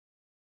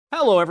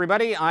Hello,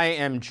 everybody. I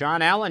am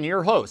John Allen,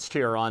 your host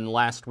here on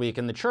Last Week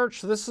in the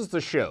Church. This is the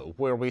show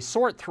where we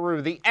sort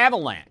through the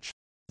avalanche,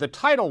 the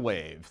tidal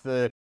wave,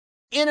 the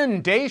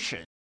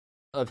inundation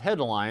of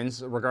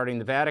headlines regarding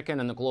the Vatican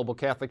and the global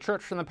Catholic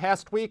Church from the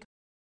past week,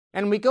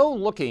 and we go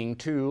looking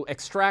to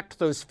extract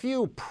those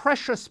few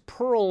precious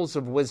pearls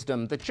of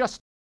wisdom that just,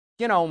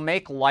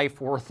 make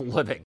life worth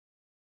living.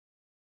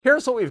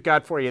 Here's what we've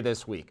got for you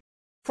this week.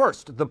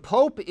 First, the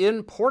Pope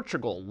in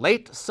Portugal.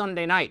 Late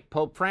Sunday night,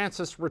 Pope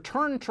Francis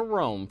returned to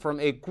Rome from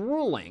a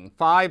grueling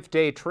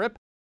 5-day trip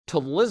to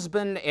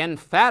Lisbon and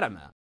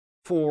Fatima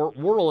for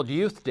World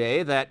Youth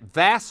Day, that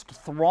vast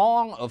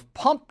throng of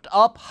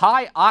pumped-up,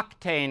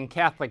 high-octane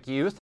Catholic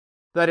youth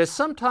that has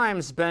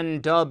sometimes been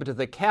dubbed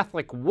the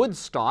Catholic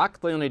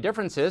Woodstock. The only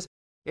difference is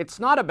it's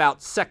not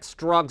about sex,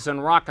 drugs,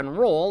 and rock and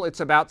roll.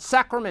 It's about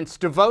sacraments,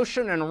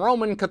 devotion, and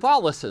Roman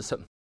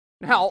Catholicism.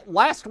 Now,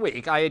 last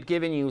week, I had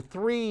given you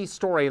 3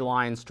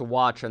 storylines to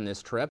watch on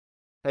this trip.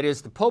 That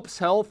is the Pope's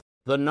health,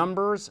 the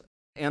numbers,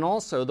 and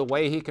also the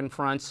way he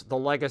confronts the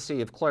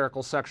legacy of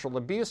clerical sexual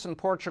abuse in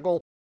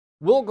Portugal.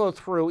 We'll go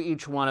through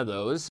each one of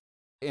those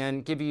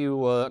and give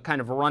you a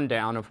kind of a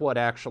rundown of what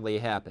actually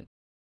happened.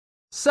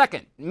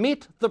 Second,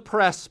 Meet the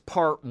Press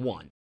Part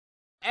 1.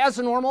 As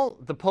normal,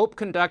 the Pope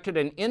conducted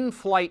an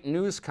in-flight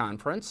news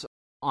conference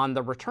on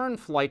the return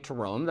flight to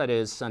Rome, that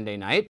is Sunday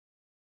night.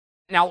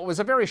 Now, it was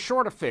a very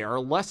short affair,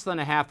 less than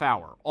a half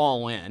hour,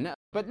 all in,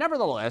 but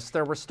nevertheless,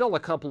 there were still a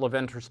couple of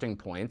interesting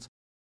points.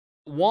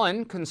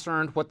 One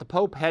concerned what the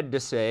Pope had to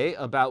say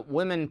about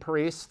women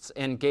priests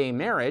and gay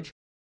marriage.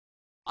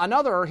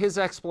 Another, his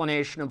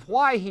explanation of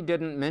why he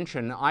didn't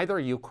mention either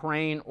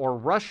Ukraine or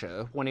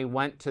Russia when he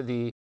went to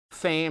the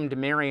famed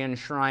Marian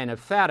Shrine of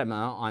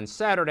Fatima on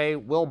Saturday.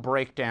 We'll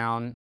break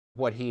down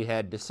what he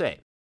had to say.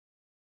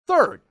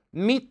 Third,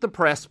 Meet the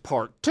Press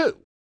Part 2.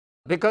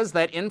 Because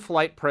that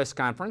in-flight press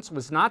conference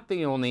was not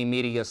the only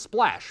media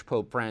splash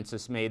Pope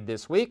Francis made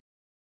this week.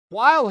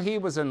 While he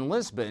was in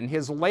Lisbon,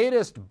 his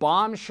latest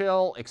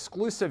bombshell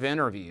exclusive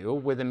interview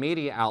with a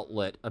media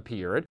outlet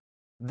appeared.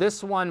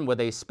 This one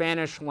with a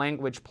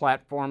Spanish-language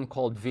platform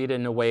called Vida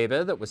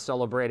Nueva that was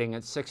celebrating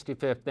its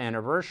 65th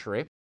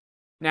anniversary.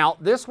 Now,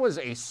 this was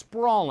a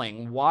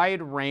sprawling,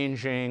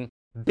 wide-ranging,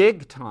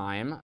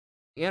 big-time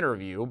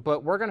interview,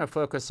 but we're going to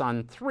focus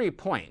on 3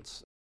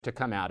 points to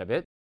come out of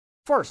it.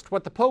 First,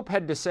 what the Pope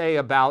had to say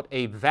about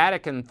a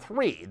Vatican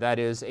III, that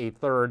is, a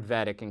Third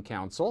Vatican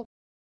Council.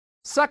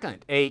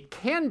 Second, a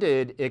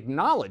candid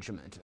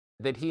acknowledgement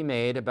that he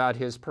made about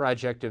his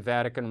project of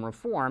Vatican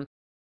reform.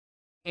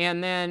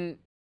 And then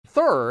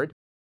third,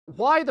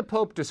 why the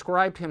Pope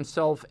described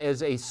himself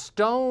as a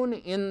stone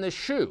in the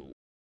shoe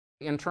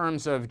in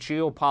terms of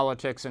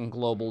geopolitics and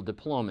global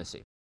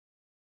diplomacy.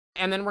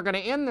 And then we're going to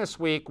end this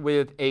week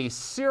with a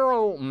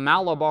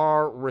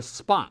Syro-Malabar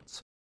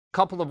response. A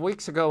couple of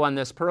weeks ago on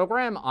this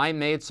program, I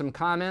made some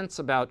comments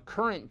about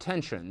current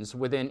tensions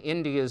within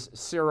India's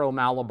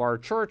Syro-Malabar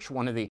Church,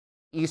 one of the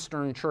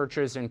Eastern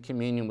churches in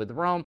communion with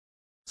Rome,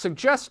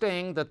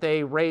 suggesting that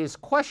they raise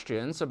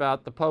questions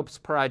about the Pope's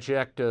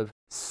project of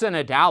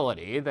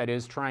synodality, that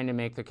is, trying to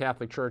make the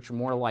Catholic Church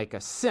more like a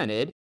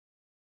synod.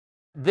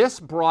 This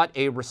brought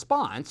a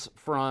response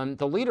from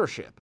the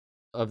leadership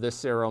of the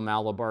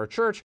Syro-Malabar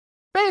Church,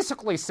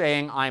 basically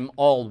saying I'm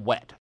all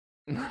wet.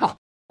 Now,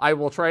 I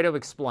will try to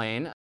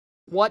explain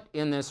what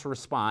in this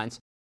response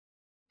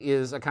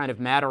is a kind of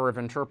matter of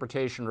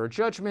interpretation or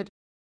judgment,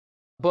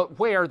 but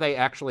where they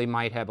actually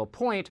might have a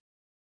point.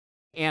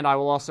 And I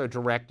will also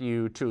direct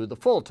you to the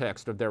full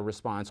text of their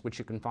response, which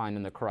you can find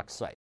in the Crux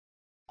site.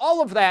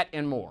 All of that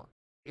and more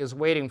is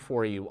waiting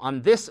for you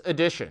on this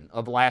edition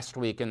of Last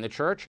Week in the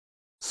Church.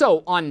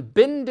 So, on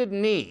bended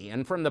knee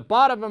and from the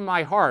bottom of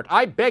my heart,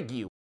 I beg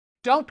you,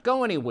 don't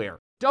go anywhere.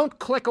 Don't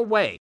click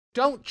away.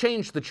 Don't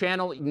change the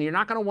channel. You're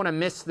not going to want to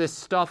miss this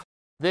stuff.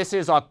 This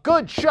is a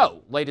good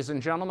show, ladies and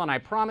gentlemen, I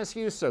promise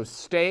you, so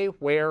stay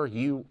where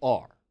you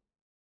are.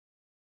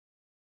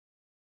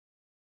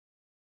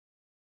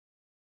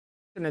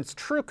 And it's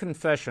true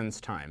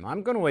confessions time.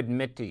 I'm going to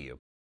admit to you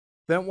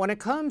that when it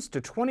comes to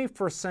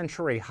 21st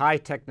century high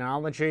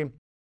technology,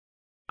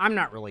 I'm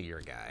not really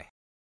your guy.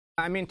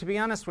 I mean, to be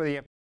honest with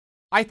you,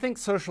 I think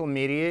social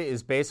media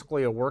is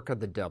basically a work of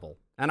the devil,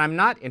 and I'm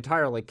not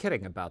entirely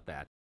kidding about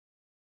that.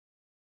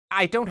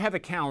 I don't have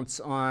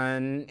accounts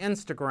on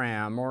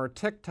Instagram or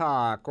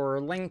TikTok or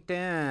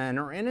LinkedIn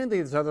or any of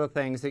these other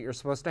things that you're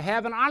supposed to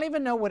have, and I don't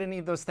even know what any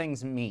of those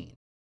things mean.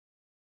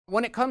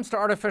 When it comes to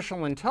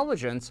artificial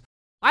intelligence,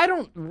 I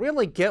don't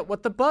really get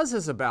what the buzz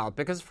is about,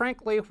 because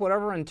frankly,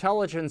 whatever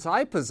intelligence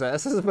I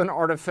possess has been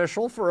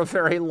artificial for a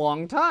very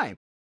long time.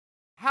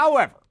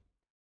 However,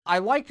 I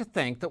like to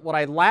think that what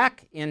I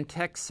lack in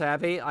tech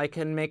savvy, I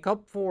can make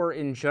up for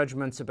in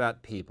judgments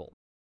about people.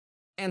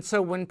 And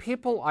so when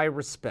people I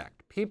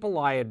respect, people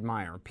I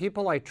admire,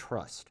 people I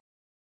trust,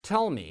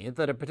 tell me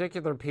that a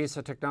particular piece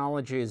of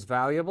technology is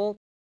valuable,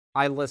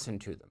 I listen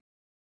to them.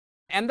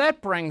 And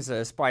that brings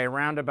us, by a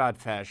roundabout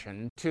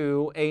fashion,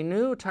 to a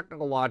new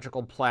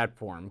technological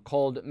platform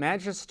called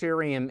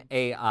Magisterium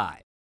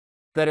AI.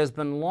 that has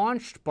been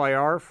launched by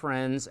our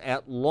friends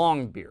at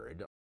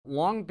Longbeard.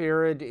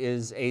 Longbeard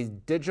is a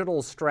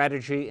digital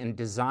strategy and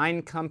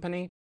design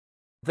company.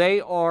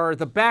 They are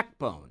the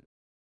backbone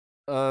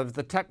of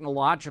the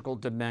technological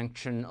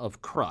dimension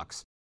of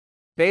Crux.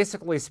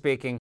 Basically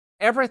speaking,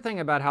 everything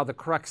about how the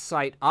Crux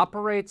site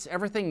operates,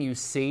 everything you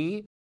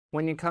see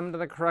when you come to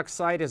the Crux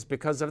site is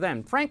because of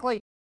them. Frankly,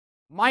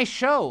 my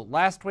show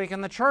last week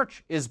in the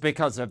church is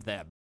because of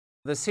them.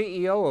 The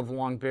CEO of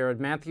Longbeard,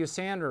 Matthew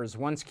Sanders,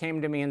 once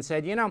came to me and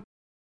said,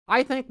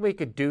 I think we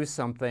could do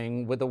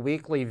something with a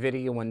weekly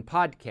video and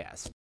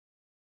podcast.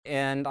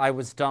 And I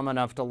was dumb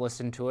enough to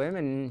listen to him,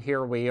 and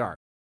here we are.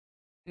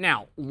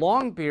 Now,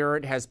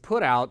 Longbeard has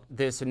put out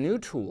this new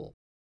tool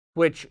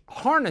which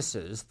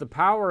harnesses the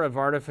power of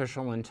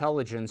artificial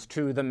intelligence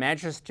to the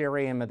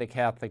magisterium of the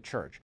Catholic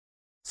Church.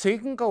 So you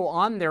can go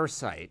on their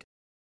site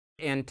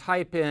and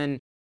type in,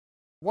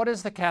 what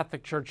does the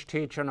Catholic Church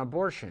teach on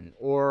abortion?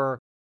 Or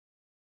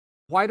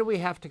why do we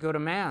have to go to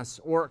Mass?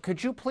 Or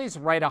could you please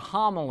write a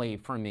homily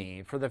for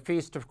me for the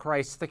Feast of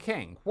Christ the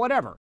King?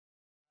 Whatever.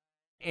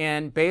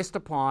 And based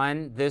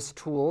upon this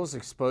tool's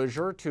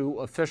exposure to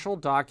official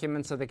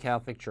documents of the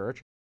Catholic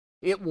Church,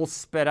 it will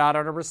spit out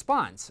a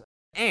response.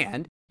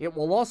 And it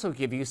will also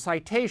give you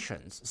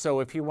citations. So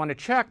if you want to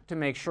check to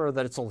make sure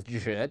that it's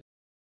legit,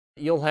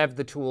 you'll have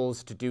the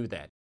tools to do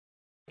that.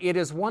 It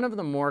is one of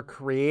the more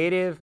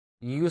creative,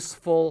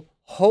 useful,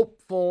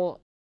 hopeful,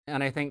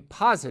 and I think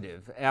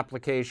positive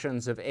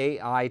applications of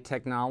AI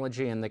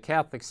technology in the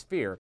Catholic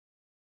sphere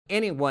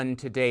anyone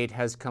to date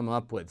has come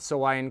up with.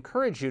 So I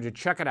encourage you to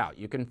check it out.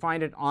 You can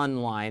find it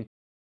online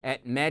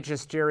at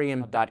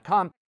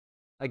magisterium.com.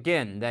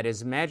 Again, that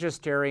is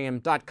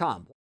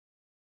magisterium.com.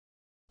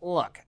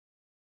 Look,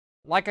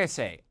 like I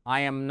say,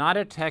 I am not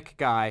a tech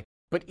guy,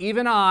 but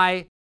even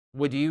I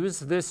would use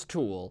this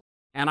tool,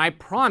 and I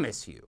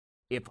promise you,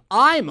 if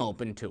I'm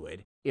open to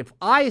it, if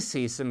I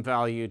see some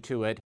value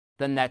to it,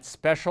 then that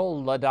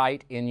special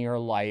Luddite in your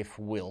life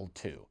will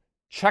too.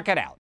 Check it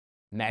out,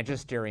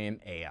 Magisterium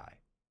AI.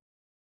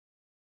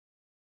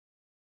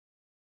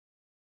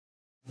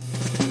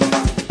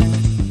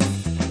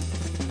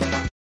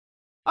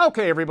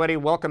 Okay, everybody,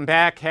 welcome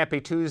back. Happy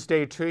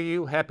Tuesday to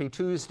you. Happy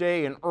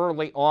Tuesday in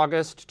early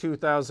August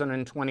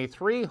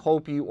 2023.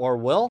 Hope you are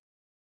well.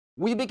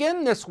 We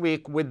begin this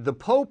week with the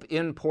Pope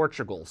in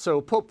Portugal.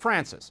 So Pope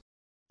Francis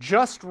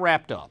just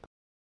wrapped up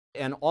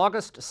an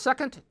August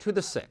 2nd to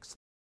the 6th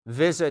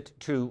visit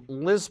to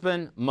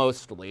Lisbon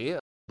mostly,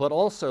 but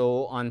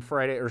also on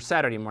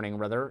Saturday morning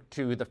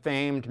to the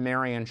famed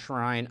Marian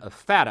Shrine of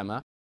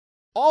Fatima.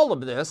 All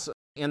of this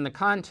in the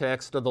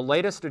context of the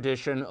latest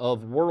edition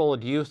of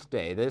World Youth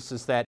Day. This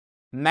is that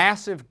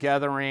massive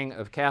gathering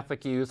of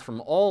Catholic youth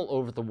from all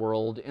over the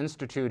world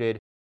instituted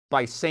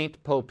by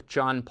Saint Pope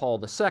John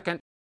Paul II,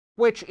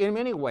 which in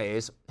many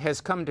ways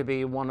has come to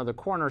be one of the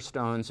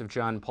cornerstones of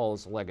John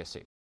Paul's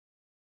legacy.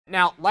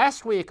 Now,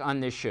 last week on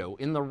this show,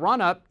 in the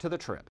run-up to the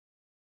trip,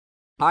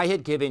 I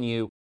had given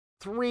you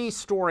 3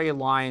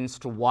 storylines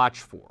to watch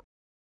for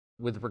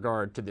with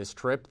regard to this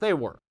trip. They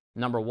were,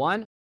 number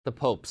 1, the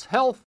Pope's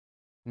health;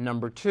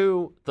 number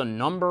 2, the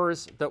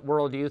numbers that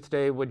World Youth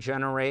Day would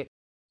generate;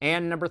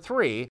 and number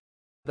 3,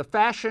 the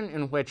fashion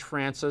in which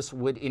Francis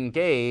would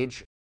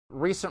engage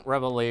recent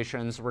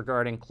revelations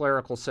regarding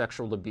clerical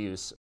sexual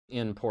abuse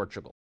in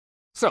Portugal.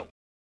 So,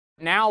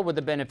 now with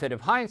the benefit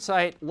of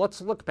hindsight,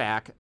 let's look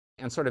back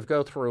and sort of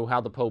go through how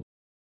the Pope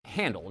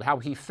handled, how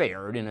he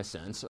fared, in a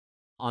sense,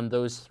 on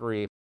those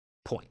 3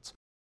 points.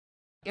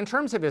 In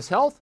terms of his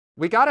health,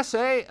 we got to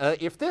say,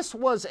 if this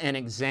was an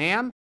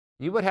exam,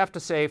 you would have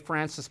to say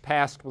Francis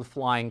passed with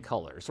flying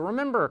colors.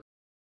 Remember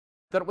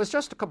that it was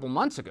just a couple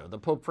months ago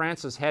that Pope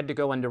Francis had to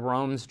go into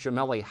Rome's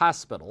Gemelli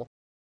Hospital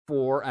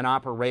for an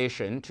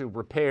operation to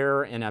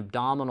repair an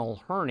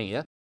abdominal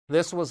hernia.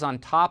 This was on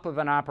top of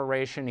an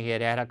operation he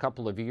had had a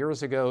couple of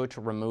years ago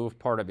to remove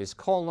part of his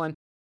colon,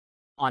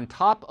 on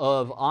top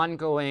of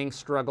ongoing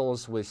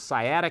struggles with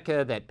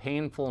sciatica, that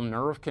painful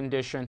nerve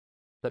condition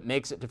that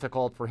makes it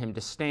difficult for him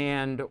to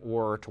stand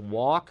or to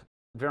walk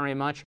very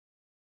much.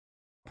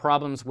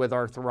 Problems with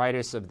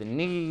arthritis of the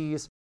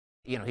knees.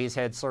 He's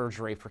had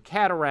surgery for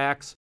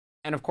cataracts.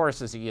 And of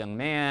course, as a young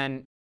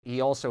man, he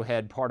also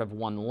had part of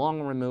one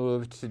lung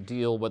removed to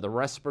deal with a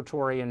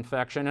respiratory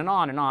infection, and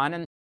on,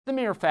 and the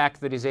mere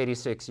fact that he's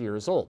 86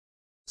 years old.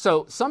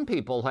 So some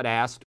people had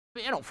asked,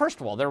 first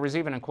of all, there was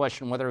even a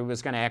question whether he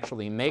was going to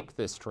actually make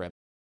this trip.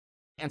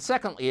 And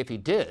secondly, if he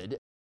did,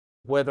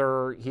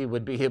 whether he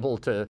would be able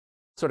to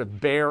sort of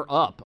bear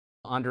up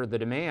under the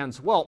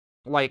demands. Well,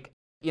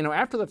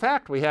 after the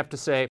fact, we have to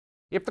say,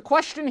 if the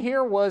question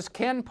here was,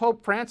 can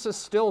Pope Francis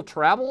still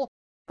travel?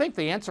 I think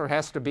the answer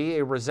has to be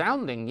a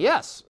resounding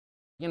yes.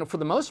 For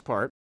the most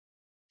part,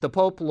 the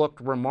Pope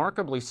looked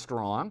remarkably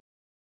strong,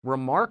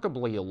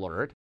 remarkably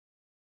alert.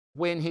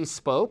 When he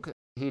spoke,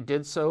 he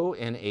did so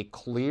in a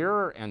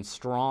clear and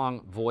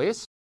strong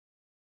voice.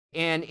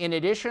 And in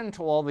addition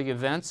to all the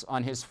events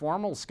on his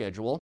formal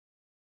schedule,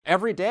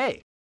 every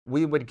day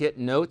we would get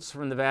notes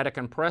from the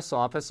Vatican press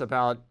office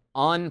about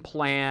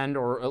unplanned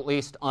or at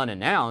least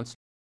unannounced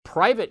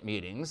private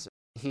meetings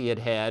he had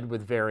had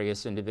with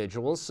various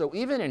individuals. So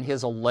even in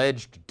his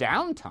alleged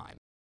downtime,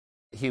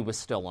 he was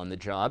still on the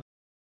job.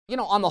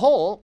 On the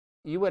whole,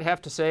 you would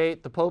have to say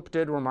the Pope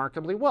did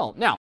remarkably well.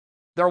 Now,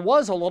 there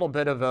was a little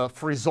bit of a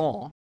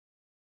frisson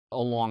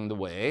along the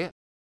way,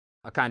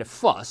 a kind of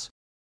fuss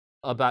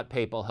about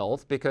papal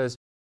health, because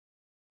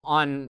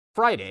on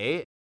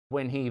Friday,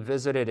 when he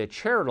visited a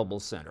charitable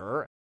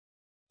center,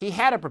 he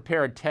had a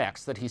prepared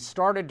text that he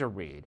started to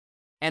read,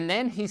 and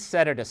then he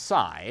set it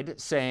aside,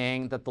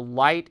 saying that the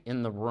light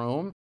in the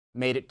room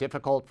made it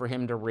difficult for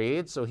him to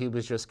read, so he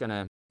was just going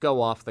to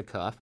go off the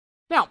cuff.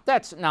 Now,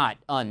 that's not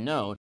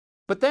unknown,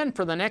 but then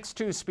for the next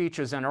two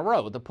speeches in a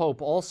row, the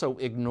Pope also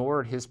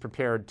ignored his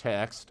prepared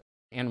text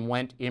and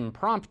went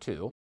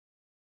impromptu.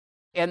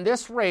 And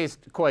this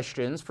raised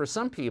questions for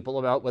some people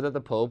about whether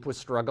the Pope was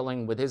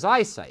struggling with his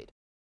eyesight.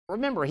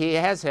 Remember, he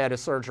has had a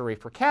surgery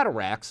for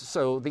cataracts,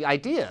 so the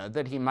idea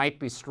that he might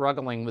be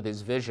struggling with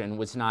his vision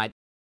was not,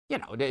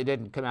 it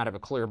didn't come out of a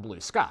clear blue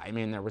sky. I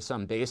mean, there was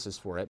some basis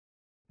for it.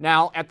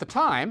 Now, at the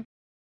time,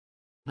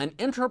 an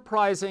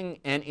enterprising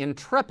and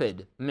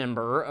intrepid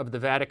member of the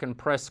Vatican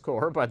press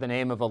corps by the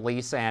name of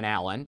Elise Ann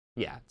Allen,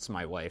 yeah, it's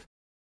my wife,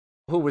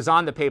 who was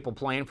on the papal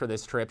plane for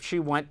this trip, she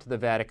went to the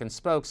Vatican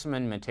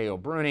spokesman, Matteo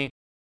Bruni,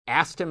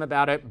 asked him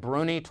about it.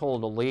 Bruni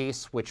told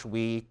Elise, which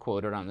we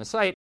quoted on the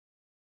site,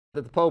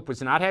 that the Pope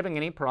was not having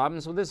any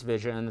problems with his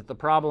vision, that the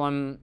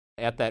problem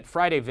at that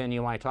Friday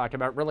venue I talked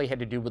about really had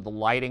to do with the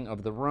lighting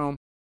of the room.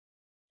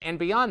 And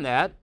beyond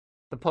that,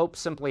 the Pope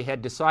simply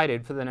had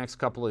decided for the next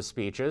couple of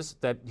speeches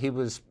that he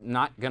was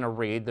not going to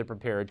read the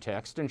prepared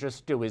text and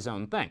just do his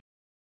own thing.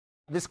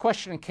 This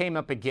question came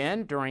up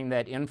again during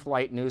that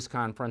in-flight news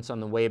conference on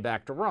the way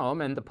back to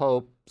Rome, and the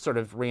Pope sort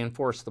of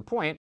reinforced the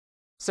point,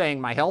 saying,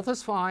 my health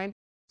is fine,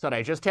 said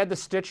I just had the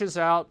stitches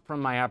out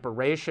from my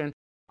operation.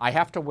 I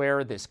have to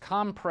wear this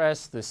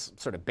compress, this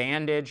sort of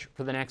bandage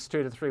for the next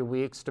 2 to 3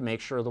 weeks to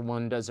make sure the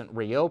wound doesn't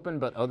reopen,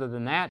 but other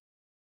than that,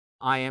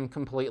 I am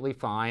completely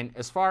fine.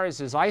 As far as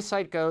his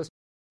eyesight goes,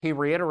 he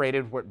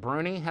reiterated what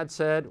Bruni had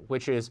said,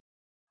 which is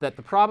that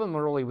the problem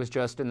really was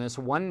just in this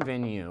one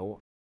venue.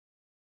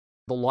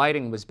 The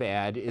lighting was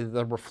bad.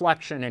 The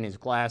reflection in his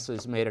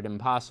glasses made it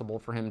impossible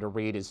for him to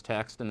read his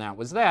text, and that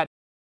was that.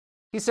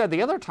 He said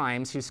the other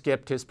times he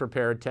skipped his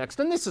prepared text,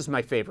 and this is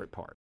my favorite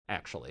part,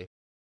 actually.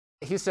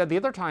 He said the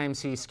other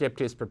times he skipped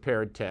his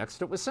prepared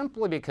text, it was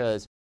simply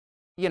because,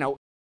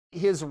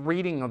 his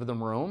reading of the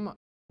room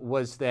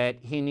was that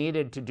he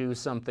needed to do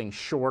something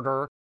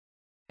shorter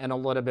and a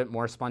little bit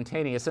more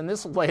spontaneous. And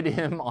this led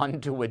him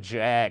onto a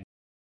jag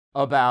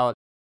about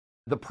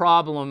the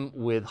problem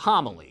with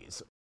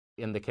homilies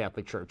in the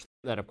Catholic Church.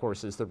 That, of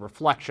course, is the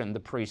reflection the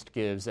priest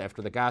gives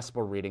after the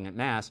gospel reading at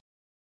Mass.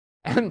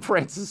 And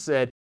Francis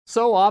said,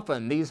 so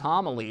often these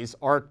homilies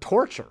are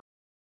torture.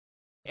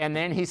 And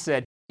then he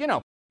said,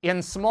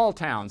 in small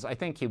towns, I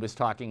think he was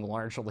talking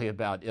largely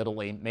about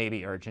Italy,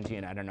 maybe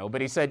Argentina, I don't know.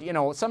 But he said,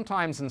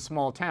 sometimes in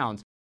small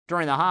towns,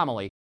 during the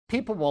homily,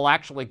 people will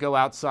actually go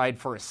outside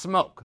for a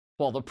smoke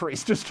while the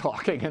priest is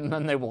talking, and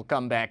then they will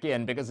come back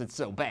in because it's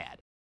so bad.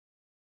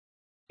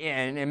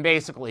 And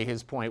basically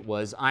his point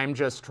was, I'm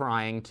just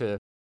trying to,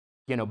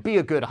 be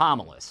a good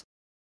homilist.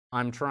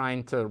 I'm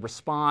trying to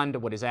respond to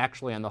what is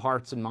actually on the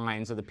hearts and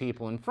minds of the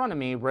people in front of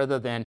me rather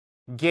than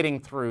getting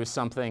through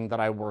something that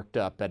I worked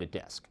up at a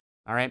desk.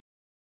 All right?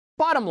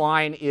 Bottom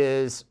line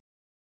is,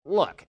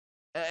 look,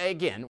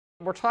 again,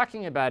 we're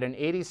talking about an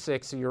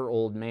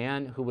 86-year-old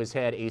man who has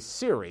had a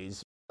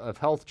series of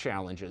health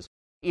challenges.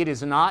 It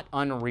is not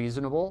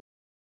unreasonable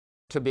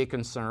to be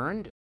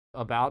concerned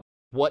about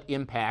what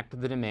impact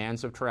the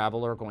demands of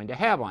travel are going to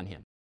have on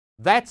him.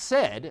 That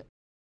said,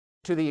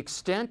 to the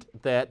extent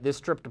that this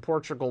trip to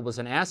Portugal was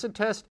an acid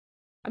test,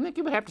 I think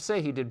you would have to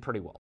say he did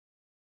pretty well.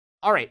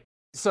 All right,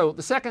 so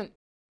the second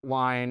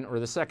line, or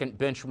the second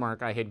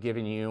benchmark I had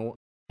given you,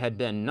 had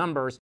been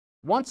numbers.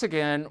 Once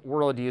again,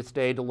 World Youth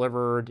Day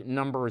delivered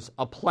numbers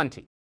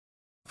aplenty.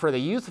 For the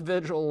youth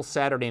vigil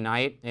Saturday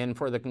night and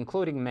for the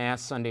concluding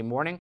Mass Sunday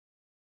morning,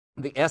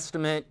 the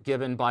estimate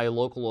given by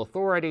local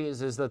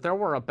authorities is that there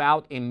were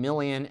about 1.5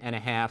 million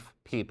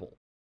people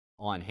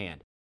on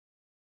hand.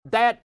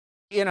 That,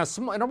 in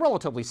a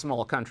relatively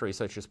small country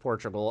such as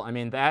Portugal,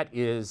 that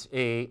is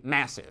a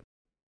massive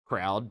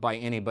crowd by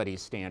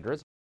anybody's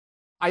standards.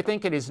 I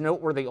think it is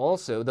noteworthy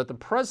also that the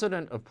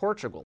president of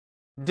Portugal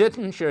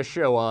didn't just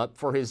show up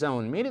for his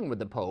own meeting with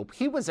the Pope.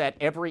 He was at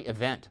every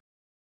event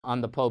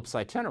on the Pope's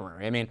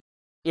itinerary.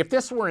 If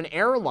this were an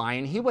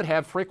airline, he would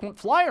have frequent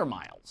flyer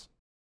miles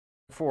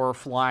for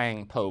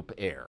flying Pope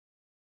Air.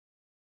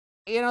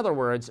 In other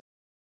words,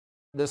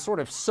 the sort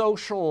of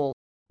social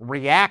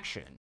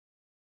reaction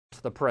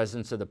to the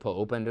presence of the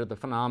Pope and to the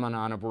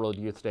phenomenon of World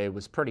Youth Day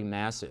was pretty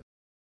massive.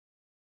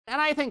 And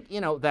I think,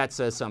 that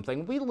says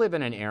something. We live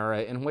in an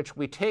era in which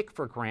we take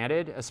for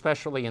granted,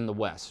 especially in the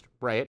West,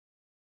 right,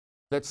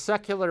 that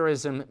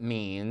secularism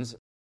means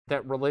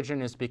that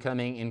religion is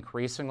becoming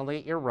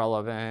increasingly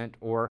irrelevant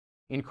or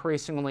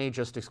increasingly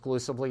just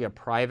exclusively a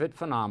private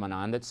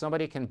phenomenon that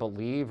somebody can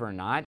believe or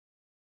not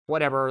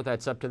whatever,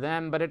 that's up to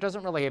them, but it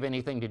doesn't really have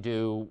anything to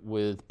do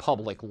with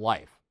public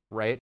life,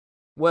 right?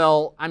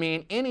 Well, I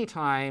mean,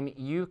 anytime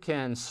you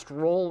can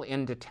stroll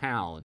into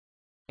town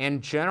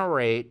and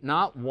generate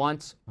not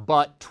once,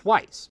 but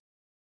twice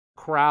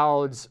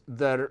crowds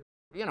that are,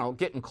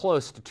 getting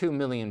close to 2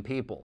 million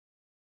people.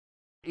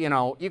 You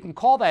can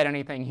call that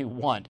anything you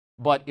want,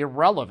 but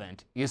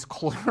irrelevant is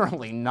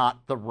clearly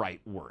not the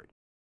right word.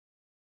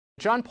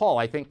 John Paul,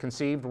 I think,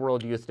 conceived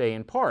World Youth Day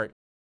in part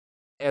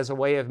as a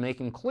way of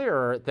making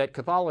clear that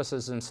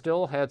Catholicism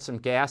still had some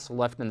gas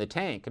left in the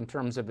tank in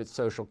terms of its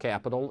social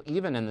capital,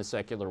 even in the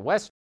secular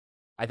West.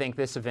 I think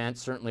this event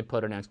certainly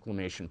put an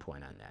exclamation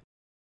point on that.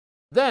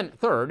 Then,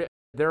 third,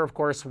 there, of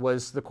course,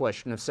 was the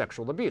question of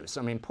sexual abuse.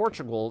 I mean,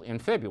 Portugal in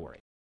February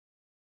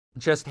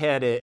just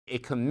had a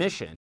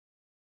commission,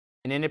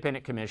 an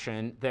independent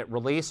commission, that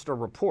released a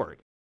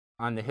report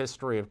on the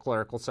history of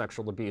clerical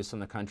sexual abuse in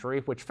the country,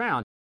 which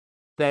found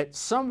that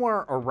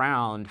somewhere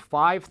around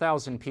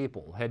 5,000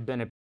 people had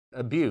been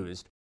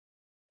abused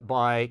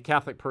by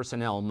Catholic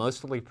personnel,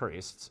 mostly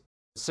priests,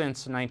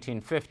 since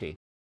 1950.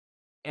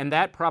 And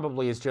that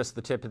probably is just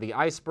the tip of the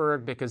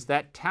iceberg, because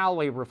that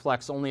tally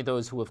reflects only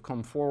those who have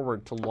come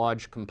forward to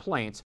lodge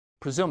complaints.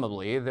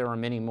 Presumably, there are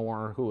many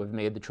more who have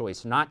made the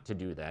choice not to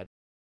do that.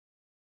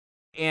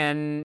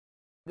 And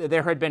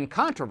there had been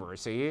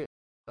controversy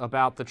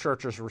about the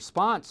Church's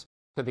response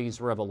to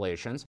these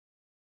revelations,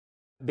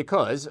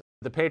 because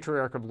the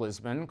Patriarch of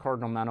Lisbon,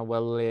 Cardinal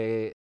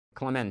Manuel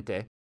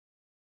Clemente,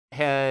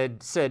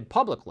 had said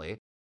publicly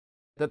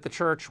that the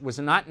Church was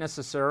not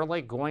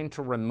necessarily going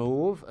to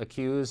remove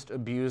accused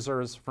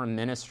abusers from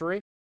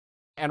ministry,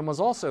 and was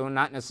also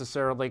not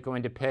necessarily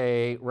going to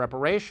pay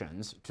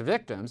reparations to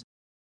victims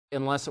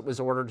unless it was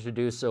ordered to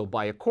do so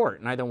by a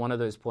court. Neither one of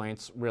those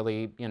points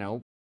really,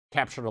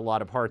 captured a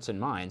lot of hearts and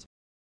minds.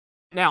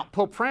 Now,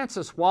 Pope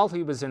Francis, while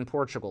he was in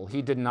Portugal,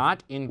 he did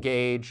not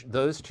engage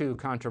those two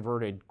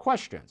controverted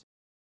questions.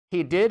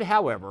 He did,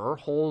 however,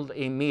 hold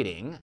a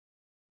meeting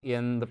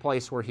in the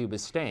place where he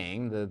was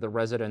staying, the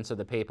residence of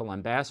the papal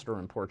ambassador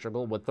in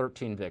Portugal, with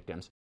 13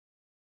 victims.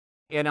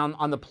 And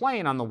on the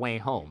plane on the way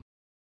home,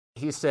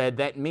 he said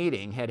that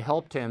meeting had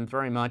helped him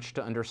very much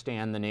to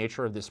understand the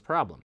nature of this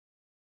problem.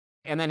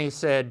 And then he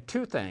said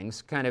two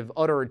things, kind of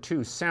uttered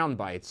two sound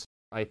bites,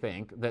 I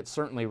think, that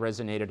certainly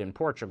resonated in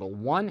Portugal.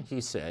 One, he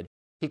said,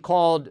 he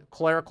called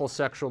clerical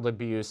sexual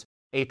abuse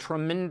a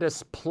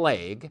tremendous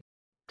plague,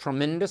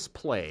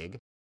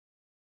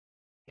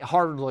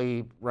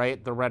 hardly,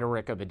 right, the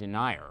rhetoric of a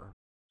denier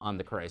on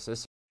the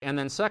crisis. And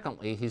then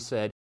secondly, he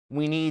said,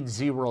 we need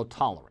zero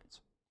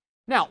tolerance.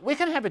 Now, we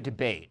can have a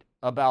debate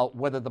about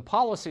whether the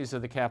policies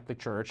of the Catholic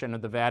Church and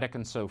of the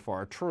Vatican so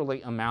far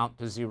truly amount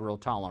to zero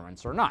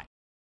tolerance or not,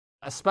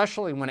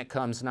 especially when it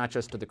comes not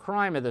just to the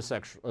crime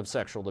of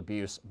sexual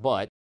abuse,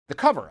 but the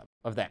cover-up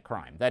of that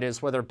crime. That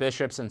is, whether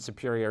bishops and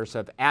superiors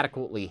have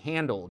adequately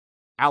handled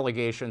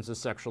allegations of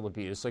sexual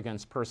abuse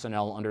against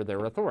personnel under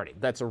their authority.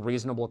 That's a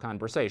reasonable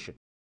conversation.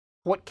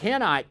 What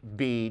cannot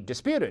be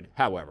disputed,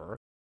 however,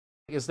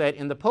 is that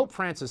in the Pope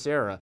Francis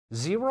era,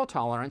 zero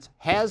tolerance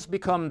has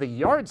become the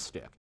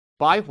yardstick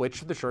by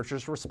which the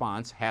Church's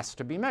response has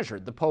to be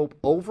measured. The Pope,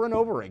 over and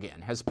over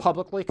again, has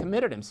publicly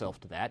committed himself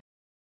to that,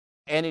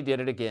 and he did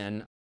it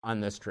again on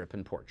this trip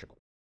in Portugal.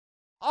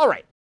 All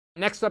right,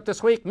 next up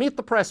this week, Meet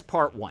the Press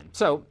Part 1.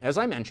 So, as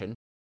I mentioned,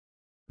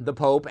 the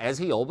Pope, as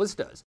he always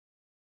does,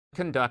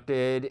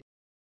 conducted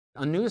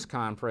a news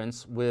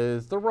conference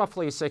with the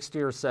roughly 60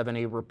 or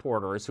 70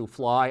 reporters who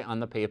fly on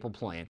the papal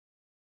plane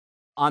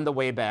on the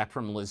way back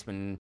from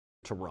Lisbon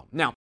to Rome.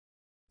 Now,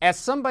 as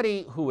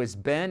somebody who has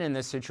been in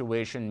this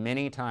situation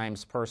many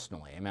times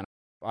personally, I mean,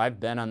 I've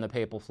been on the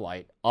papal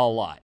flight a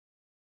lot,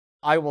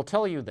 I will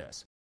tell you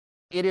this.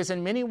 It is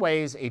in many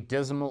ways a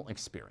dismal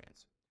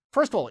experience.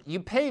 First of all, you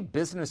pay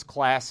business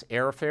class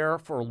airfare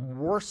for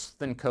worse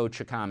than coach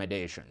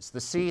accommodations.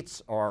 The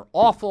seats are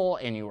awful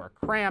and you are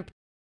cramped.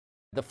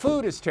 The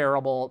food is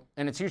terrible,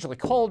 and it's usually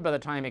cold by the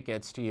time it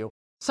gets to you.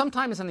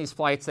 Sometimes in these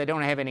flights, they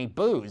don't have any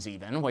booze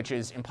even, which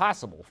is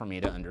impossible for me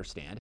to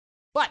understand.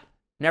 But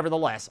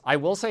nevertheless, I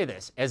will say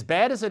this. As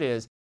bad as it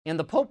is, in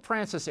the Pope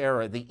Francis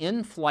era, the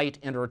in-flight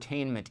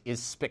entertainment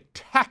is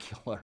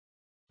spectacular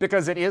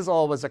because it is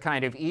always a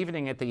kind of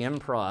evening at the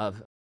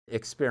Improv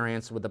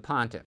experience with the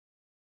pontiff.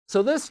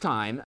 So this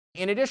time,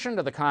 in addition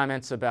to the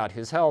comments about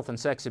his health and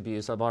sex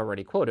abuse I've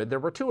already quoted, there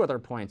were two other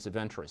points of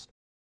interest.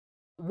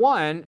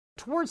 One,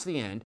 towards the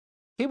end,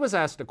 he was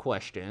asked a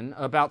question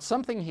about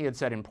something he had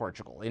said in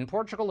Portugal. In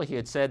Portugal, he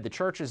had said the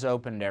church is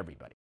open to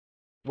everybody.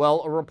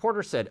 Well, a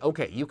reporter said,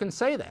 okay, you can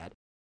say that,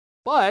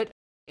 but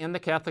in the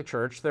Catholic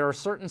Church, there are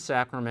certain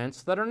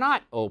sacraments that are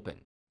not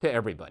open to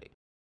everybody.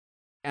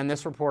 And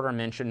this reporter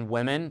mentioned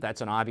women.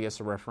 That's an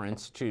obvious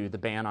reference to the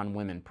ban on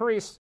women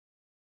priests,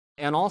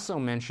 and also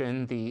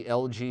mentioned the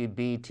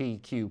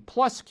LGBTQ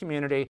plus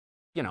community,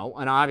 an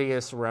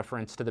obvious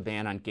reference to the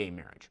ban on gay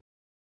marriage.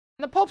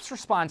 And the Pope's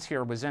response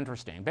here was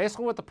interesting.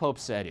 Basically what the Pope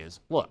said is,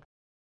 look,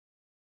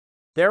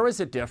 there is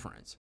a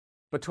difference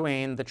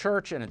between the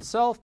church in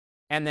itself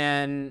and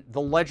then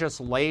the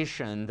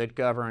legislation that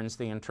governs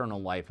the internal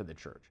life of the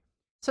church.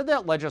 So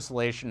that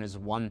legislation is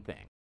one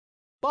thing.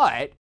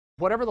 But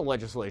whatever the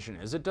legislation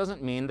is, it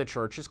doesn't mean the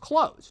church is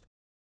closed.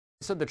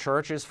 He said the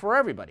church is for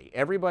everybody.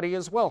 Everybody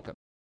is welcome.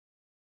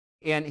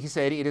 And he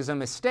said it is a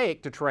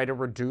mistake to try to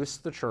reduce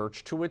the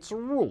church to its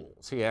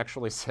rules. He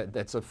actually said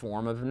that's a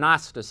form of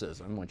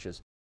Gnosticism, which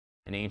is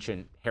an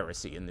ancient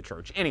heresy in the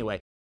church. Anyway,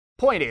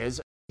 point is,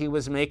 he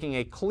was making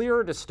a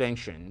clear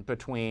distinction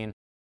between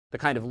the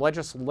kind of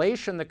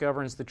legislation that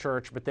governs the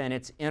church, but then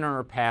its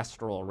inner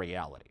pastoral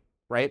reality,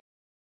 right?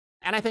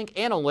 And I think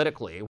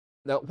analytically,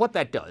 what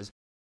that does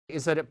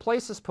is that it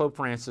places Pope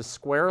Francis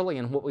squarely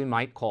in what we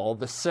might call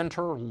the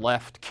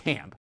center-left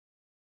camp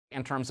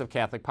in terms of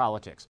Catholic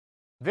politics.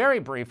 Very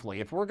briefly,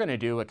 if we're going to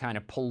do a kind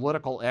of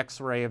political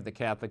x-ray of the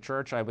Catholic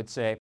Church, I would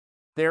say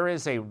there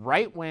is a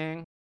right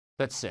wing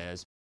that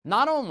says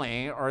not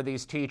only are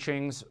these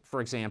teachings,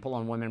 for example,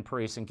 on women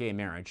priests and gay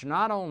marriage,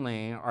 not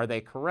only are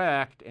they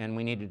correct and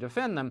we need to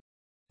defend them,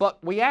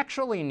 but we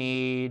actually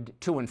need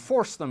to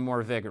enforce them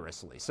more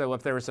vigorously. So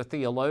if there's a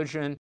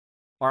theologian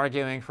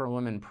arguing for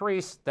women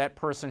priests, that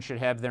person should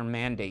have their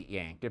mandate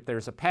yanked. If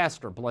there's a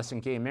pastor blessing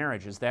gay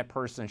marriages, that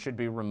person should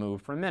be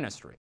removed from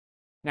ministry.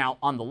 Now,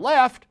 on the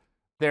left,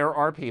 there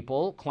are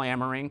people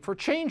clamoring for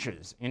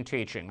changes in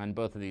teaching on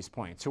both of these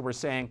points who are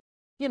saying,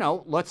 you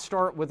know, let's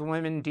start with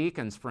women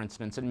deacons, for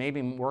instance, and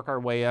maybe work our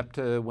way up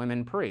to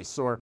women priests.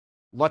 Or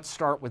let's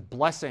start with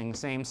blessing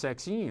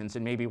same-sex unions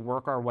and maybe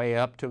work our way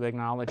up to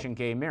acknowledging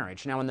gay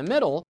marriage. Now, in the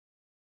middle,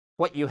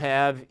 what you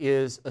have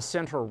is a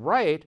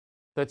center-right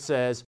that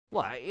says,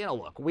 well, you know,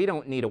 look, we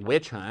don't need a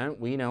witch hunt.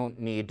 We don't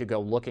need to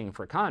go looking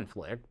for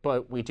conflict,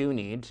 but we do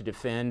need to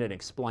defend and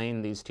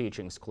explain these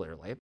teachings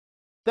clearly.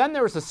 Then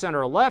there's a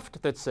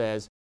center-left that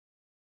says,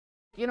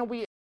 you know,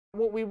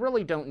 what we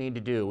really don't need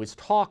to do is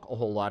talk a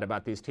whole lot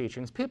about these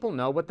teachings. People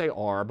know what they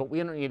are, but we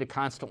don't need to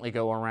constantly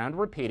go around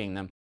repeating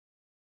them.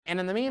 And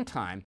in the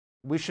meantime,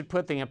 we should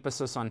put the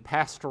emphasis on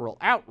pastoral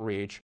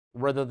outreach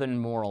rather than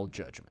moral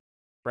judgment,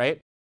 right?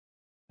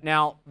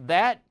 Now,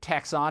 that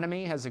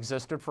taxonomy has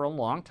existed for a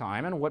long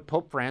time, and what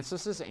Pope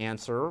Francis's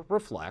answer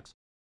reflects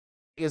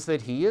is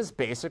that he is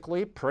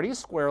basically pretty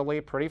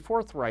squarely, pretty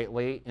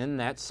forthrightly in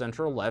that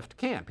center-left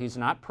camp. He's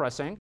not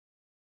pressing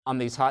on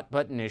these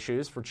hot-button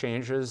issues for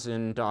changes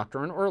in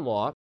doctrine or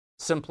law,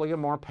 simply a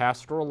more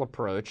pastoral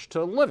approach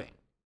to living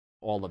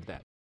all of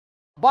that.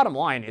 Bottom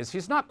line is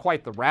he's not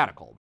quite the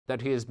radical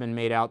that he has been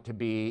made out to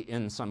be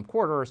in some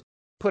quarters.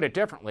 Put it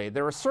differently,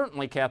 there is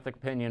certainly Catholic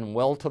opinion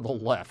well to the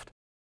left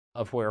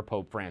of where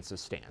Pope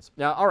Francis stands.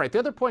 Now, all right, the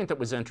other point that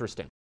was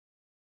interesting,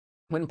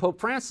 when Pope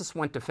Francis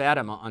went to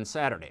Fatima on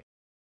Saturday,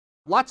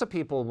 lots of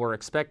people were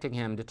expecting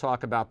him to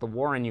talk about the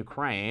war in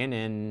Ukraine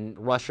and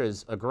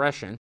Russia's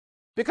aggression,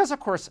 because, of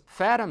course,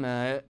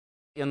 Fatima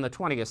in the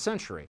 20th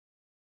century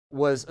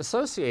was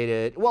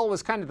associated, well, it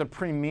was kind of the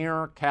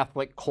premier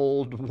Catholic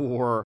Cold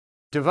War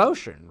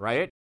devotion,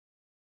 right?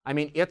 I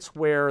mean, it's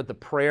where the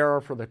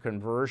prayer for the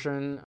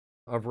conversion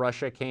of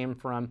Russia came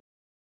from,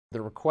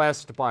 the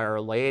request by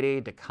Our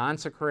Lady to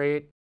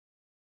consecrate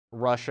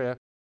Russia.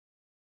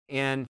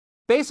 And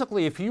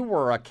basically, if you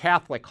were a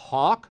Catholic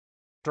hawk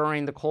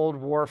during the Cold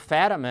War,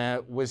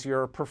 Fatima was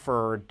your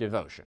preferred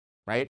devotion,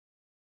 right?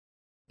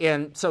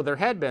 And so there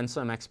had been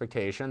some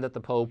expectation that the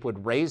Pope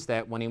would raise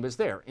that when he was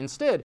there.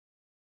 Instead,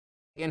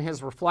 in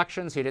his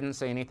reflections, he didn't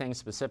say anything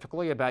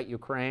specifically about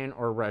Ukraine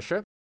or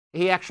Russia.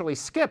 He actually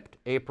skipped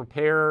a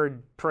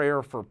prepared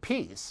prayer for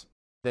peace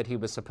that he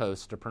was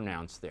supposed to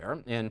pronounce there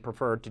and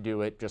preferred to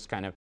do it just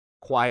kind of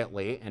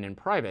quietly and in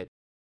private.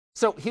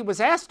 So he was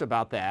asked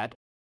about that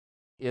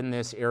in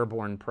this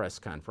airborne press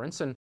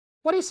conference, and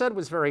what he said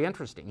was very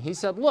interesting. He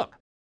said, look,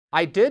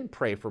 I did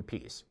pray for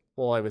peace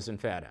while I was in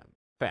Fatima,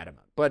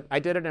 but I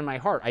did it in my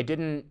heart. I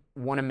didn't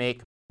want to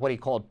make what he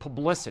called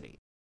publicity.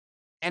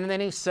 And then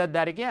he said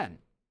that again,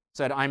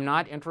 said, I'm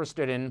not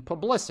interested in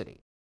publicity.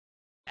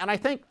 And I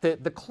think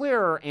that the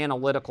clear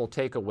analytical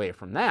takeaway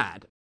from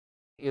that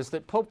is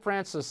that Pope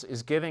Francis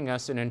is giving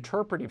us an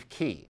interpretive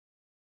key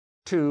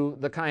to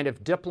the kind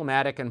of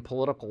diplomatic and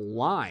political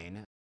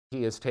line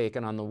he has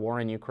taken on the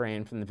war in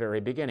Ukraine from the very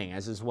beginning.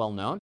 As is well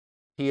known,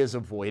 he has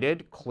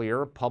avoided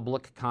clear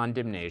public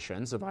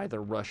condemnations of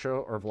either Russia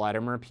or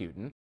Vladimir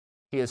Putin.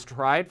 He has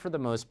tried, for the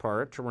most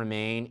part, to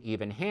remain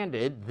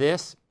even-handed,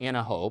 this in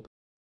a hope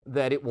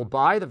that it will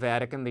buy the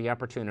Vatican the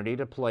opportunity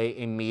to play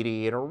a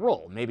mediator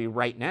role, maybe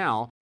right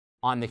now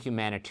on the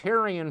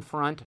humanitarian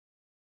front,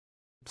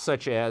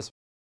 such as,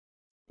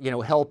 you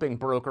know, helping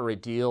broker a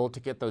deal to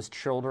get those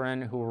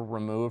children who were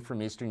removed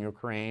from eastern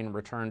Ukraine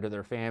returned to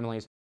their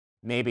families,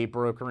 maybe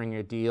brokering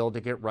a deal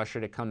to get Russia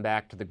to come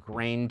back to the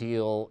grain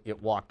deal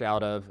it walked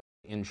out of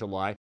in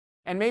July,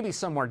 and maybe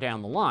somewhere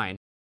down the line,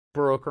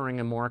 brokering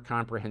a more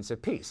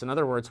comprehensive peace. In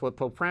other words, what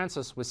Pope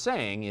Francis was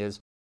saying is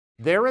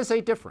there is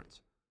a difference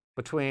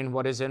between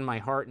what is in my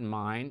heart and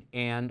mind,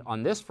 and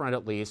on this front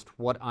at least,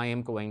 what I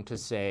am going to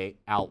say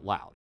out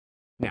loud.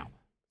 Now,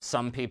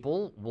 some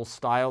people will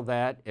style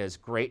that as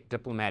great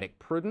diplomatic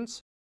prudence.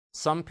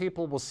 Some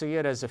people will see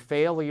it as a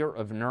failure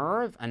of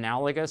nerve,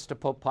 analogous to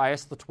Pope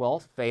Pius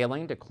XII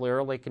failing to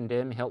clearly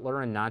condemn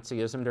Hitler and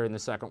Nazism during the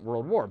Second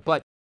World War.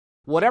 But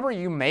whatever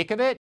you make of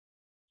it,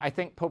 I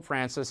think Pope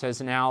Francis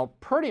has now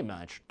pretty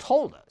much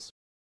told us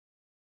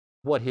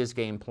what his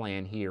game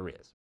plan here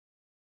is.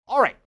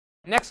 All right,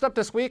 next up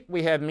this week,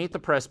 we have Meet the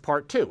Press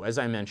Part 2. As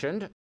I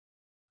mentioned,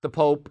 the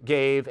Pope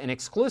gave an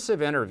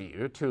exclusive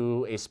interview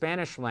to a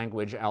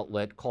Spanish-language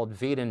outlet called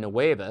Vida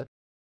Nueva,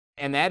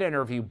 and that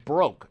interview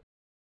broke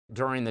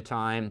during the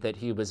time that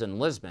he was in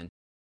Lisbon.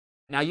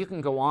 Now, you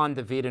can go on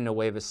the Vida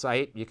Nueva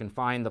site. You can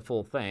find the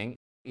full thing.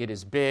 It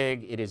is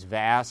big. It is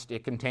vast.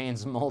 It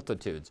contains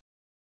multitudes.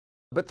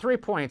 But 3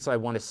 points I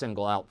want to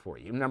single out for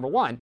you. Number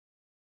one,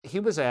 he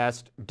was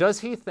asked, does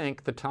he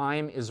think the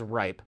time is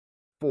ripe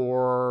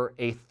for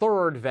a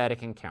third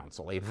Vatican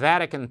Council, a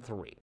Vatican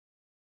III?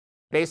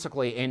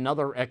 Basically,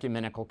 another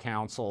ecumenical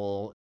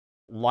council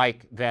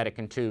like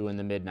Vatican II in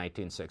the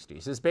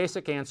mid-1960s. His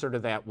basic answer to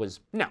that was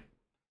no.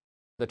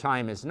 The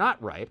time is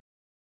not ripe.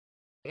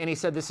 And he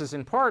said this is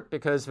in part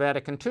because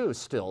Vatican II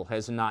still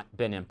has not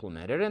been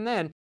implemented. And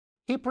then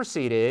he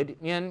proceeded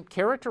in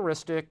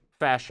characteristic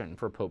fashion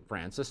for Pope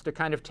Francis to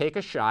kind of take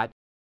a shot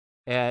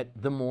at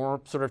the more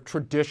sort of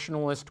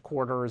traditionalist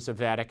quarters of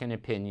Vatican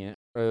opinion,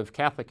 of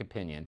Catholic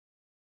opinion,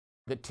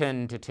 that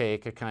tend to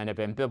take a kind of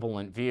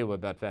ambivalent view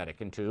about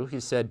Vatican II. He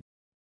said,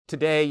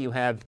 today you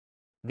have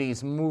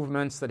these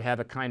movements that have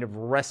a kind of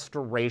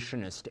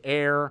restorationist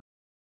air.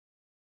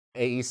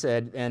 He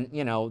said, and,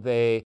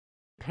 they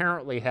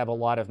apparently have a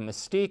lot of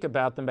mystique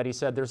about them, but he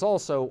said there's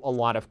also a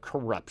lot of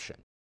corruption.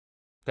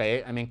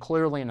 Okay, I mean,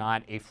 clearly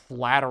not a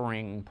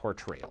flattering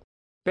portrayal.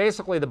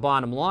 Basically, the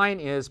bottom line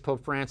is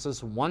Pope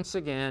Francis once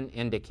again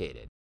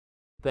indicated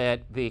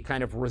that the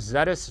kind of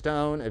Rosetta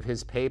Stone of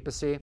his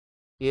papacy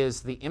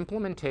is the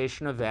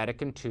implementation of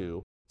Vatican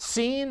II,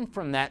 seen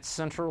from that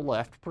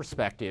center-left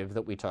perspective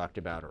that we talked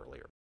about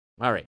earlier.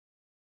 All right.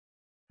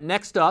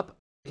 Next up,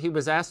 he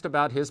was asked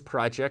about his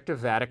project of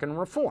Vatican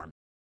reform.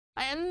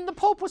 And the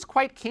Pope was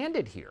quite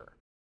candid here.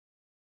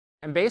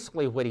 And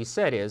basically what he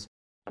said is,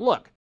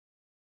 look,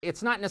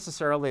 it's not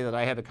necessarily that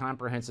I have a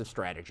comprehensive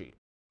strategy.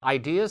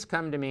 Ideas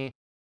come to me.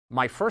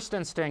 My first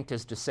instinct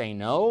is to say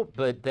no,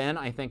 but then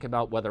I think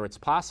about whether it's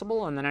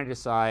possible, and then I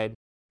decide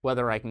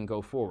whether I can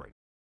go forward.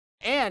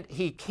 And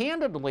he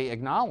candidly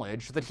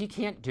acknowledged that he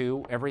can't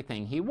do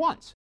everything he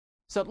wants.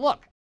 So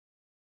look,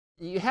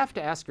 you have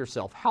to ask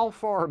yourself, how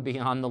far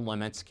beyond the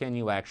limits can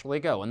you actually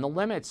go? And the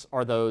limits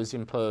are those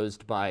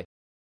imposed by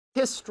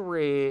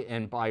history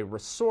and by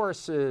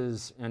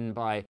resources and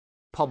by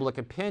public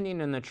opinion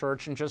in the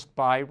church and just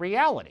by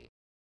reality.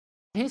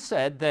 He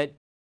said that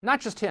not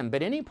just him,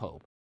 but any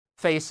pope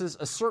faces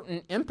a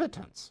certain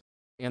impotence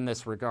in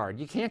this regard.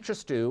 You can't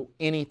just do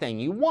anything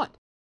you want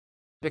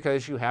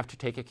because you have to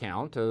take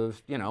account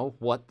of,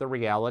 what the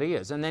reality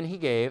is. And then he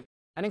gave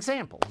an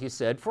example. He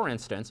said, for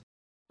instance,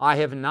 I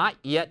have not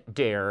yet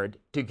dared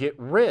to get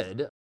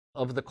rid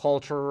of the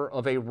culture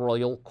of a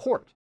royal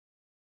court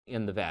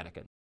in the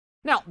Vatican.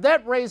 Now,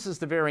 that raises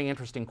the very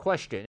interesting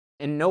question,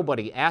 and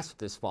nobody asked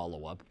this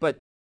follow-up, but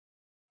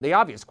the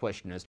obvious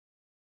question is,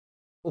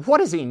 what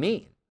does he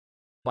mean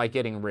by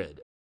getting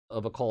rid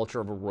of a culture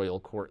of a royal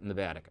court in the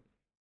Vatican?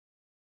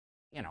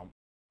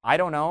 I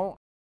don't know.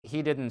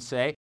 He didn't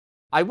say.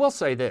 I will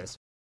say this.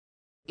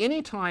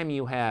 Anytime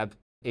you have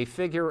a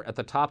figure at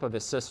the top of a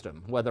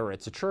system, whether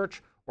it's a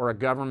church or a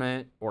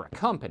government or a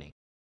company,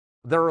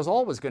 there is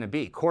always going to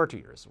be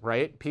courtiers,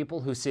 right? People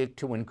who seek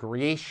to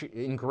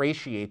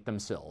ingratiate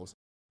themselves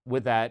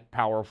with that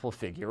powerful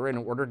figure in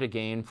order to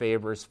gain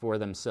favors for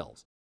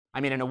themselves.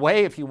 I mean, in a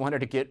way, if you wanted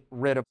to get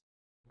rid of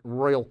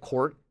royal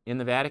court in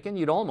the Vatican,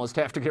 you'd almost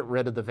have to get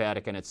rid of the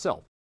Vatican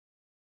itself.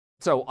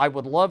 So I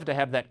would love to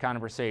have that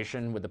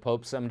conversation with the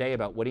Pope someday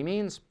about what he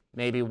means.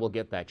 Maybe we'll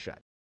get that shot.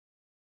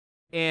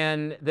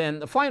 And then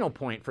the final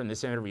point from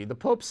this interview, the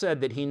Pope said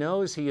that he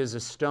knows he is a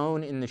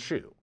stone in the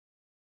shoe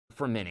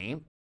for many.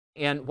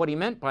 And what he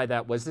meant by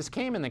that was this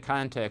came in the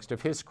context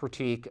of his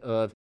critique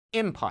of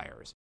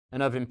empires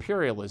and of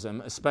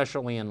imperialism,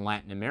 especially in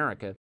Latin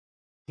America.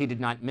 He did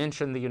not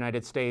mention the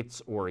United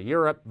States or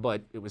Europe,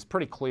 but it was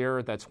pretty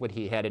clear that's what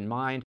he had in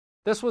mind.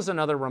 This was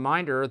another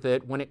reminder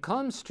that when it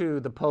comes to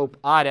the Pope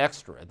ad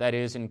extra, that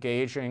is,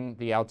 engaging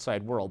the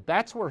outside world,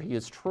 that's where he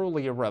is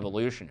truly a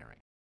revolutionary.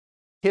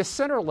 His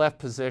center-left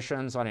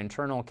positions on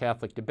internal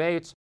Catholic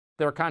debates,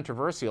 they're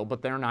controversial,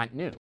 but they're not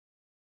new.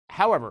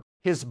 However,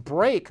 his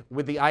break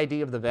with the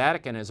idea of the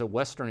Vatican as a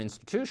Western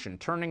institution,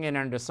 turning it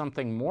into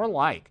something more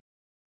like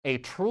a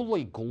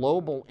truly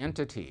global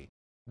entity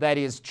that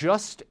is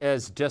just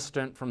as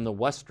distant from the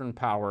Western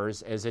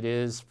powers as it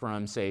is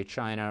from, say,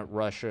 China,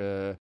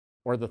 Russia,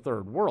 or the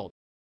Third World.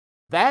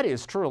 That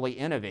is truly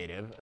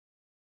innovative,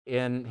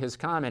 and his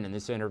comment in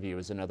this interview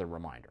is another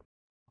reminder.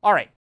 All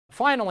right,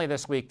 finally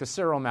this week, the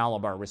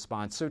Syro-Malabar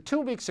response. So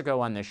 2 weeks ago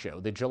on this show,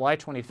 the July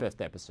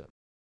 25th episode,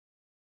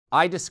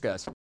 I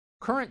discussed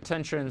current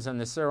tensions in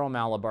the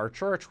Syro-Malabar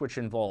Church, which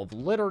involve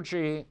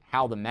liturgy,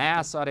 how the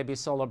Mass ought to be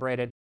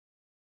celebrated.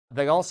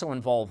 They also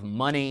involve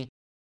money.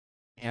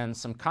 and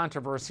some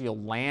controversial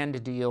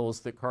land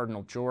deals that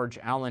Cardinal George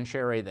Allen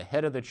Cherry, the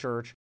head of the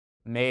church,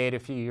 made a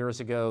few years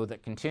ago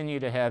that continue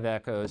to have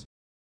echoes.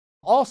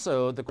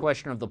 Also, the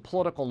question of the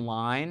political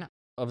line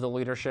of the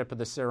leadership of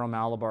the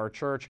Syro-Malabar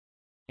Church,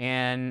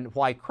 and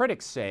why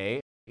critics say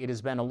it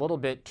has been a little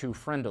bit too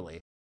friendly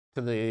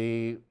to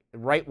the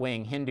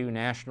right-wing Hindu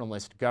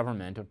nationalist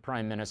government of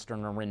Prime Minister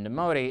Narendra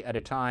Modi at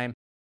a time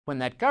when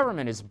that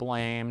government is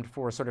blamed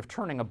for sort of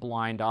turning a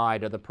blind eye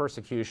to the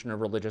persecution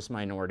of religious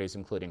minorities,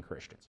 including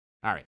Christians.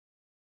 All right.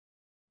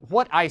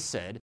 What I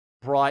said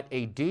brought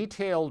a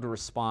detailed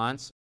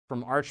response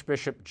from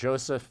Archbishop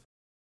Joseph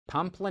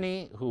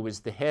Pamplini, who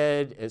was the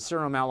head,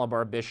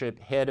 Syro-Malabar bishop,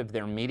 head of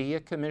their media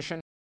commission.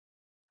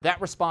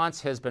 That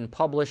response has been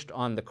published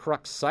on the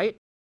Crux site,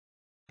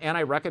 and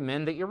I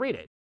recommend that you read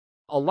it.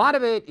 A lot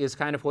of it is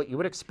kind of what you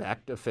would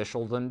expect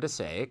officialdom to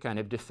say, kind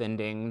of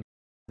defending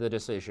the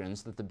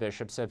decisions that the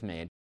bishops have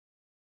made.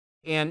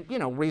 And,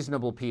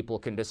 reasonable people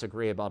can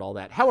disagree about all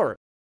that. However,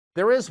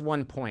 there is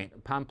one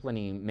point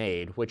Pamplini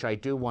made, which I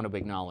do want to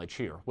acknowledge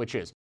here, which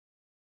is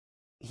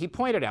he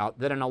pointed out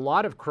that in a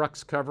lot of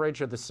Crux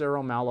coverage of the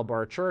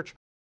Syro-Malabar Church,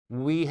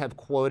 we have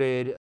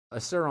quoted a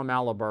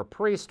Syro-Malabar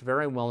priest,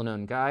 very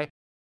well-known guy,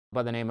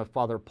 by the name of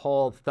Father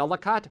Paul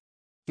Thelikat.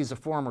 He's a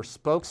former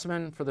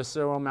spokesman for the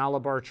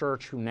Syro-Malabar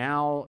Church who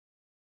now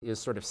is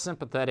sort of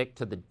sympathetic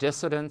to the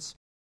dissidents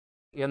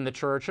in the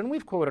church, and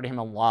we've quoted him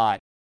a lot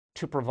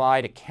to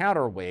provide a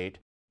counterweight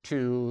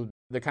to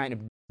the kind of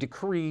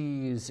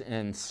decrees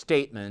and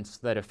statements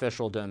that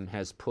officialdom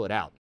has put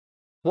out.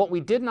 What we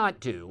did not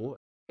do,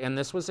 and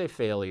this was a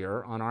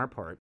failure on our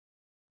part,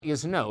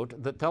 is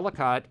note that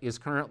Thelikat is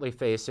currently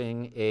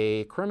facing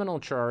a criminal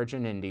charge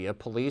in India,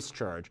 police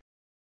charge,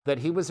 that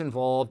he was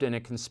involved in a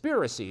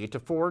conspiracy to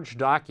forge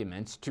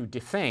documents to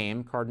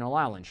defame Cardinal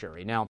Allen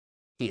Cherry. Now,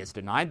 he has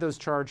denied those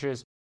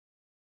charges,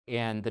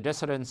 and the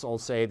dissidents all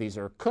say these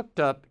are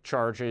cooked-up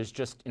charges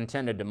just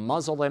intended to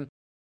muzzle him.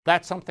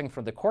 That's something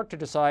for the court to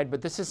decide,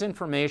 but this is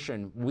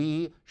information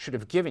we should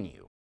have given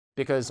you,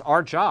 because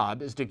our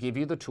job is to give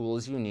you the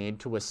tools you need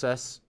to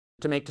assess,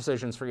 to make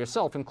decisions for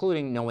yourself,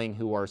 including knowing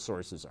who our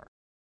sources are.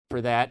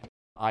 For that,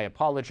 I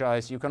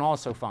apologize. You can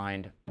also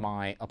find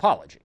my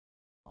apology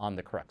on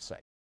the Crux site.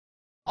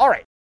 All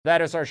right,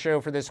 that is our show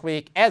for this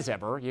week. As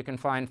ever, you can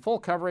find full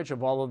coverage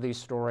of all of these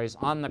stories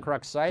on the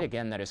Crux site.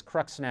 Again, that is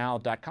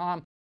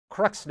cruxnow.com,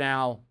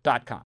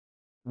 cruxnow.com.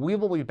 We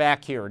will be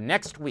back here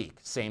next week,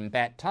 same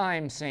bat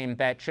time, same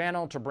bat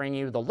channel, to bring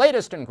you the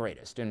latest and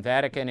greatest in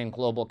Vatican and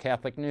global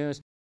Catholic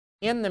news.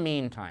 In the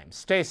meantime,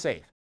 stay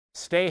safe,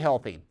 stay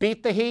healthy,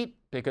 beat the heat,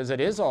 because it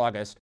is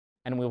August,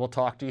 and we will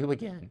talk to you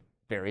again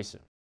very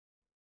soon.